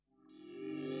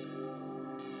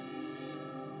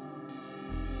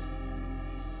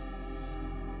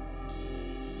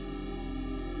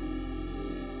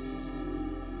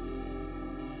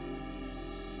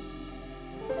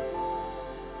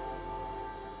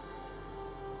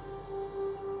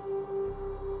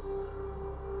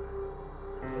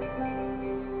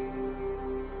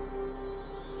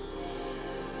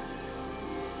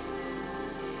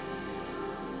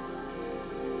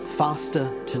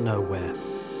faster to nowhere,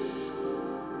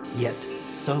 yet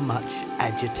so much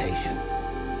agitation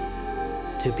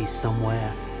to be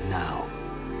somewhere now.